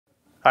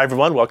Hi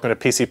everyone, welcome to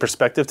PC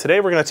Perspective. Today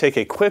we're going to take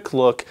a quick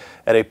look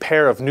at a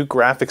pair of new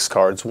graphics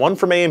cards, one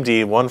from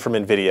AMD, one from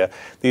NVIDIA.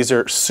 These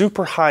are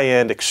super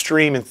high-end,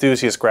 extreme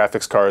enthusiast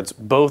graphics cards,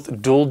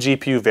 both dual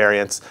GPU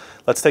variants.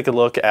 Let's take a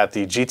look at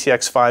the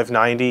GTX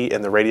 590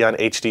 and the Radeon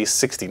HD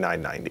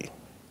 6990.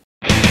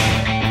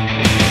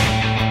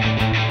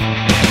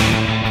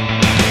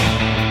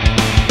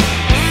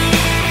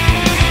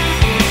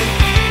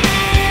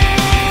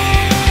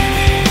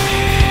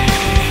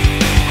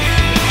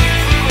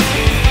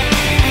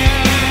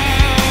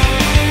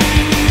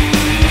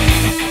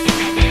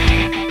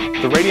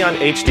 The Radeon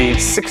HD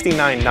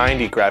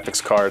 6990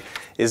 graphics card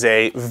is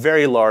a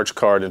very large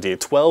card indeed,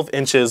 12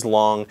 inches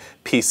long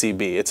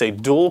PCB. It's a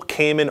dual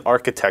Cayman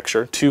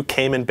architecture, two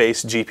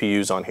Cayman-based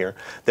GPUs on here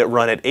that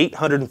run at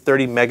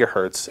 830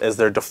 megahertz as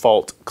their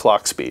default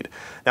clock speed.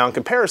 Now in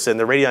comparison,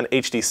 the Radeon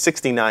HD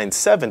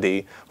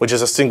 6970, which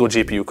is a single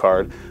GPU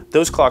card,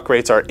 those clock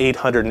rates are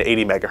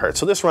 880 megahertz.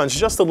 So this runs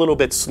just a little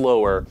bit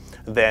slower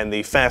than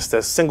the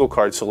fastest single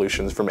card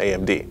solutions from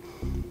AMD.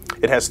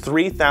 It has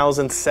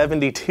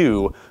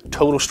 3,072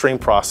 total stream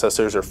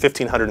processors, or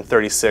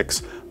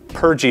 1,536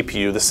 per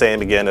GPU, the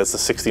same again as the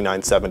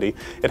 6970.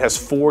 It has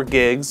 4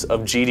 gigs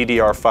of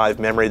GDDR5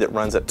 memory that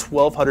runs at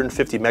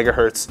 1,250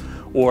 megahertz,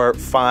 or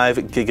 5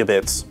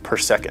 gigabits per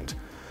second.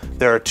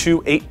 There are 2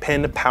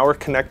 8-pin power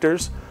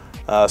connectors,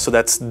 so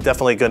that's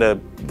definitely going to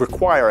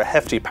require a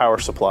hefty power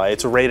supply.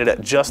 It's rated at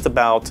just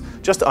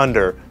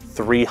under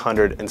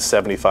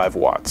 375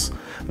 watts.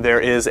 There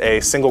is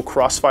a single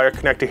crossfire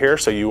connector here,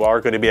 so you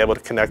are going to be able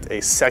to connect a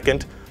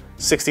second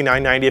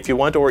 6990 if you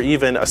want, or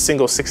even a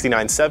single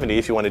 6970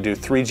 if you want to do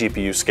 3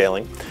 GPU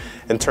scaling.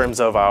 In terms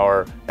of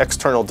our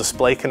external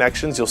display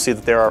connections, you'll see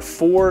that there are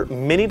 4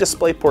 mini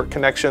DisplayPort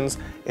connections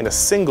in a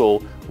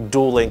single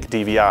dual-link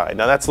DVI.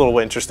 Now that's a little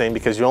interesting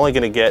because you're only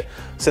going to get,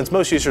 since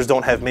most users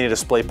don't have mini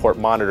DisplayPort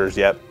monitors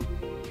yet,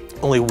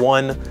 only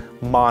one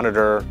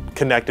monitor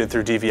connected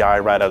through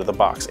DVI right out of the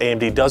box.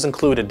 AMD does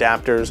include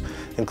adapters,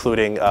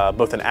 including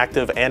both an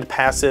active and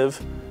passive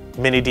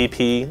mini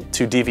DP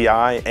to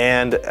DVI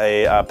and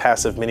a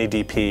passive mini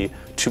DP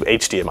to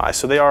HDMI.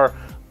 So they are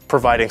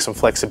providing some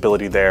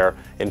flexibility there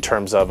in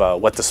terms of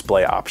what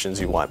display options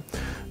you want.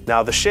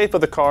 Now the shape of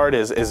the card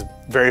is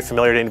very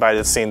familiar to anybody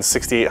that's seen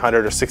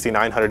 6800 or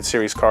 6900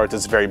 series cards.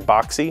 It's very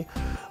boxy.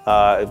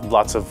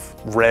 Lots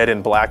of red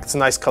and black. It's a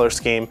nice color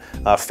scheme.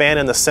 Fan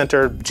in the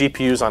center,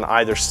 GPUs on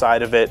either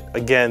side of it.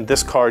 Again,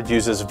 this card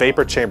uses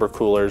vapor chamber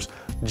coolers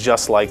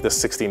just like the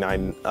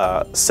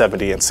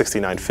 6970 and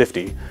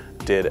 6950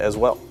 did as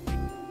well.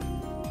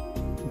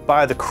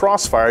 By the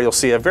crossfire, you'll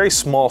see a very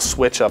small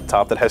switch up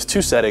top that has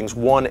 2 settings,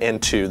 1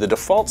 and 2. The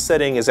default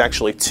setting is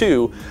actually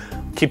 2,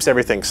 keeps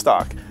everything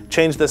stock.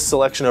 Change this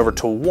selection over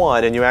to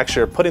 1 and you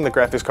actually are putting the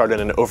graphics card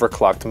in an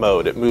overclocked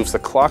mode. It moves the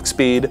clock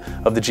speed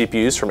of the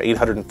GPUs from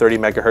 830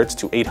 megahertz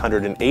to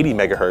 880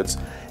 megahertz,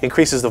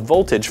 increases the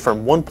voltage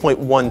from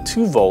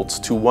 1.12 volts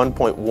to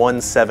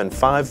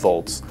 1.175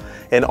 volts,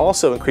 and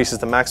also increases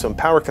the maximum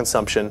power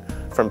consumption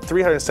from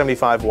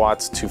 375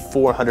 watts to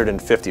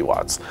 450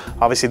 watts.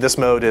 Obviously this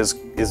mode is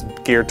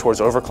geared towards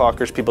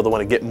overclockers, people that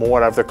want to get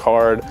more out of their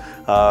card,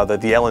 the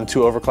LN2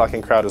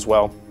 overclocking crowd as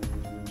well.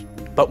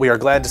 But we are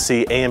glad to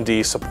see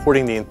AMD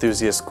supporting the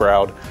enthusiast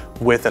crowd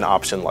with an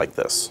option like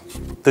this.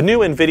 The new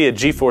NVIDIA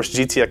GeForce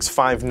GTX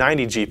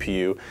 590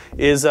 GPU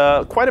is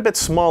quite a bit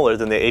smaller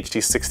than the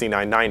HD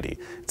 6990.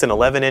 It's an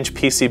 11-inch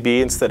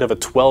PCB instead of a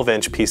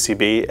 12-inch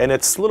PCB, and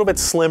it's a little bit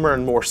slimmer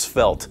and more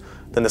svelte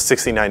than the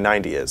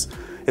 6990 is.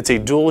 It's a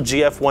dual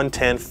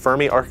GF110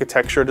 Fermi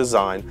architecture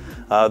design.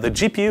 The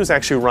GPUs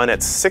actually run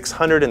at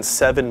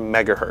 607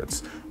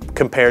 megahertz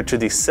compared to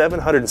the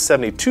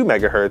 772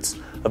 megahertz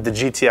of the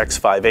GTX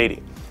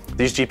 580.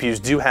 These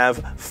GPUs do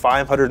have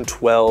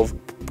 512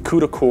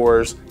 CUDA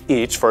cores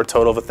each for a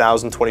total of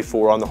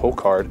 1,024 on the whole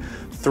card,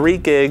 3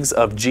 gigs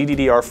of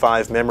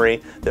GDDR5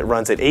 memory that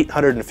runs at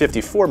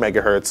 854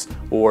 megahertz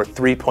or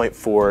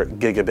 3.4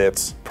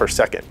 gigabits per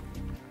second.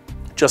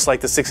 Just like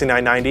the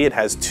 6990, it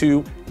has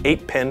 2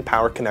 8-pin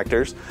power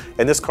connectors,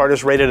 and this card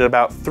is rated at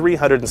about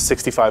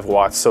 365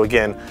 watts, so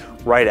again,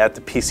 right at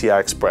the PCI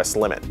Express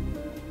limit.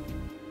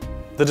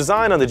 The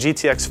design on the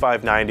GTX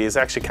 590 is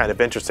actually kind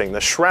of interesting.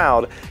 The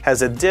shroud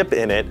has a dip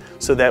in it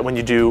so that when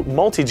you do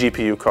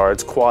multi-GPU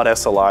cards, quad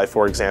SLI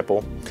for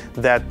example,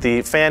 that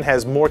the fan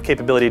has more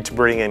capability to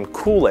bring in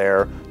cool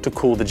air to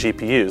cool the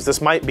GPUs. This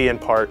might be in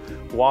part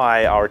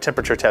why our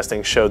temperature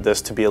testing showed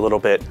this to be a little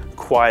bit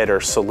quieter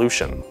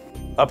solution.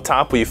 Up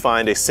top we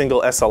find a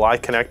single SLI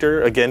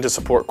connector, again to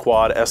support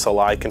quad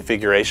SLI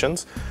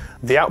configurations.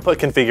 The output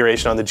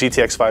configuration on the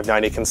GTX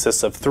 590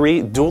 consists of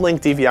 3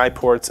 dual-link DVI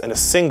ports and a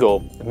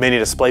single mini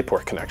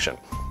DisplayPort connection.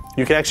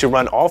 You can actually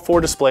run all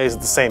 4 displays at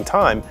the same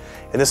time,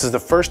 and this is the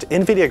first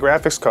NVIDIA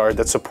graphics card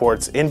that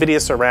supports NVIDIA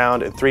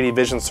Surround and 3D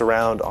Vision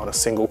Surround on a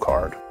single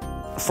card.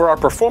 For our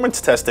performance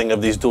testing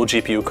of these dual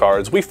GPU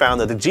cards, we found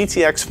that the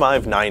GTX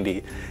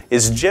 590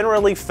 is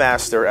generally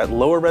faster at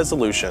lower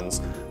resolutions,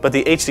 but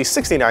the HD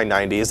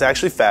 6990 is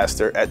actually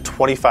faster at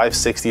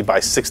 2560 by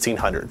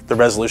 1600, the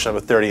resolution of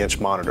a 30-inch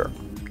monitor.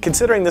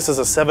 Considering this is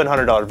a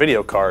 $700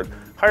 video card,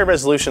 higher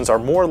resolutions are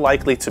more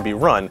likely to be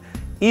run,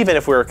 even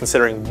if we were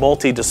considering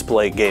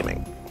multi-display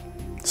gaming.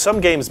 Some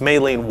games may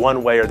lean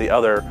one way or the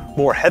other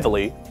more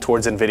heavily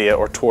towards NVIDIA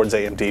or towards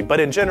AMD,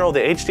 but in general, the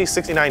HD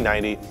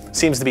 6990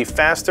 seems to be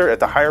faster at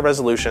the higher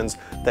resolutions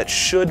that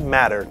should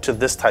matter to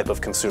this type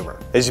of consumer.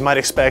 As you might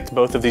expect,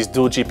 both of these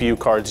dual GPU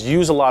cards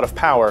use a lot of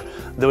power,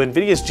 though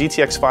NVIDIA's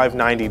GTX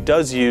 590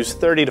 does use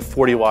 30 to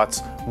 40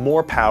 watts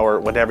more power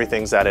when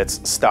everything's at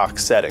its stock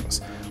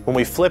settings. When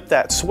we flip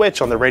that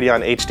switch on the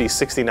Radeon HD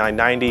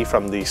 6990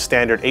 from the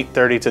standard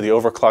 830 to the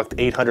overclocked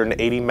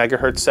 880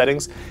 megahertz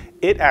settings,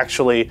 it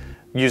actually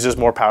uses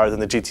more power than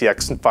the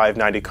GTX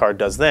 590 card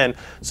does then.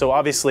 So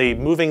obviously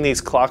moving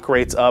these clock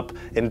rates up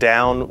and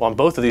down on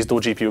both of these dual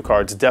GPU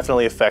cards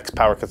definitely affects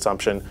power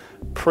consumption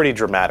pretty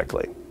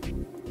dramatically.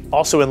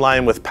 Also in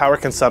line with power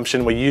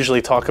consumption, we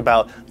usually talk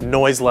about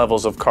noise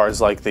levels of cards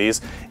like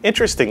these.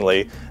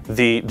 Interestingly,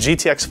 the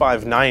GTX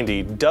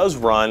 590 does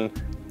run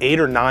 8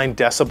 or 9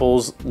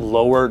 decibels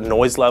lower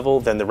noise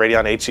level than the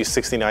Radeon HD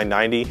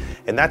 6990,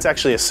 and that's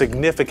actually a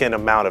significant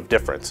amount of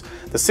difference.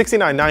 The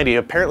 6990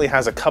 apparently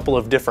has a couple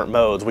of different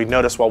modes. We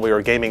noticed while we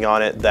were gaming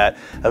on it that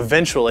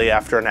eventually,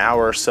 after an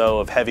hour or so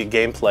of heavy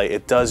gameplay,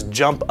 it does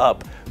jump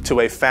up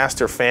to a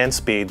faster fan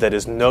speed that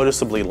is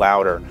noticeably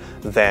louder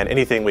than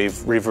anything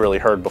we've really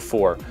heard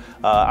before.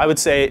 I would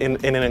say in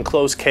an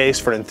enclosed case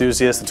for an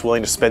enthusiast that's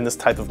willing to spend this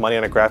type of money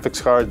on a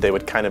graphics card, they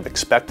would kind of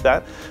expect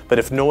that. But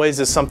if noise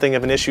is something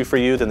of an issue for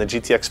you, then the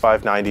GTX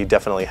 590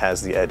 definitely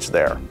has the edge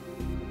there.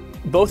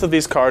 Both of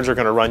these cards are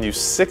going to run you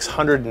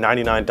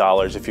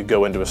 $699 if you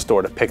go into a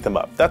store to pick them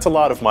up. That's a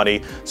lot of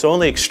money, so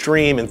only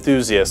extreme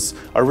enthusiasts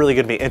are really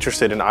going to be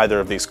interested in either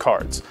of these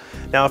cards.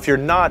 Now, if you're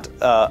not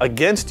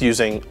against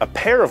using a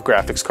pair of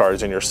graphics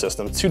cards in your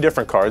system, 2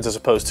 different cards as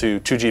opposed to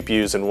 2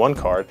 GPUs in 1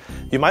 card,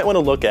 you might want to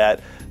look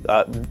at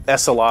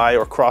SLI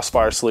or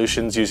Crossfire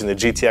solutions using the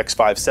GTX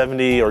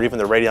 570 or even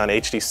the Radeon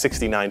HD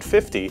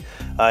 6950.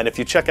 And if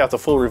you check out the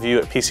full review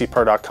at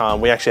PCPer.com,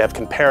 we actually have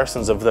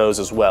comparisons of those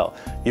as well.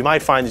 You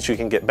might find that you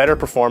can get better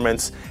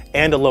performance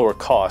and a lower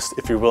cost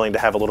if you're willing to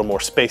have a little more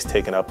space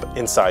taken up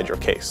inside your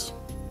case.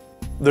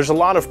 There's a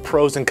lot of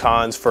pros and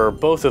cons for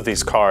both of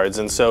these cards,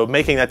 and so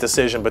making that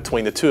decision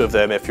between the two of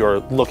them if you're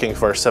looking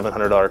for a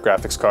 $700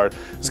 graphics card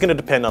is going to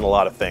depend on a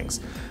lot of things.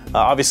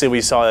 Obviously we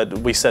said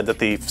that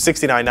the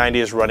 6990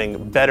 is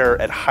running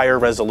better at higher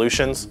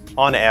resolutions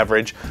on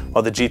average,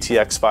 while the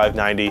GTX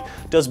 590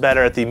 does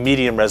better at the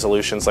medium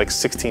resolutions like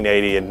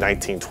 1680 and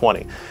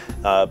 1920.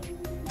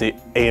 The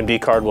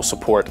AMD card will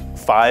support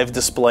 5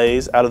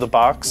 displays out of the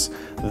box.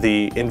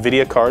 The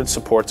NVIDIA card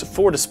supports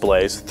 4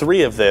 displays,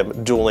 3 of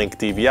them dual-link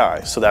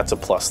DVI, so that's a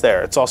plus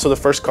there. It's also the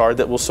first card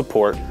that will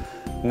support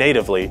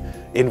natively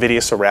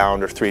NVIDIA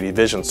Surround or 3D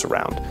Vision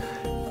Surround.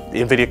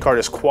 The NVIDIA card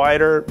is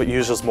quieter, but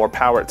uses more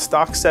power at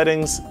stock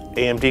settings.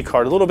 AMD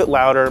card a little bit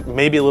louder,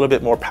 maybe a little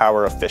bit more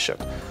power efficient.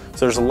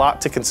 So there's a lot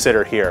to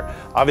consider here.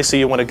 Obviously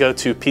you want to go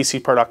to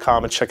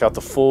PCPer.com and check out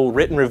the full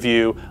written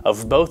review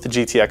of both the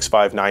GTX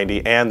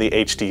 590 and the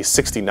HD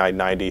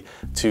 6990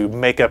 to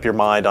make up your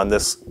mind on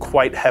this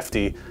quite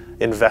hefty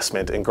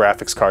investment in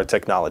graphics card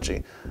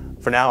technology.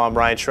 For now, I'm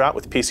Ryan Schrott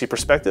with PC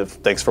Perspective.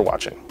 Thanks for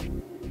watching.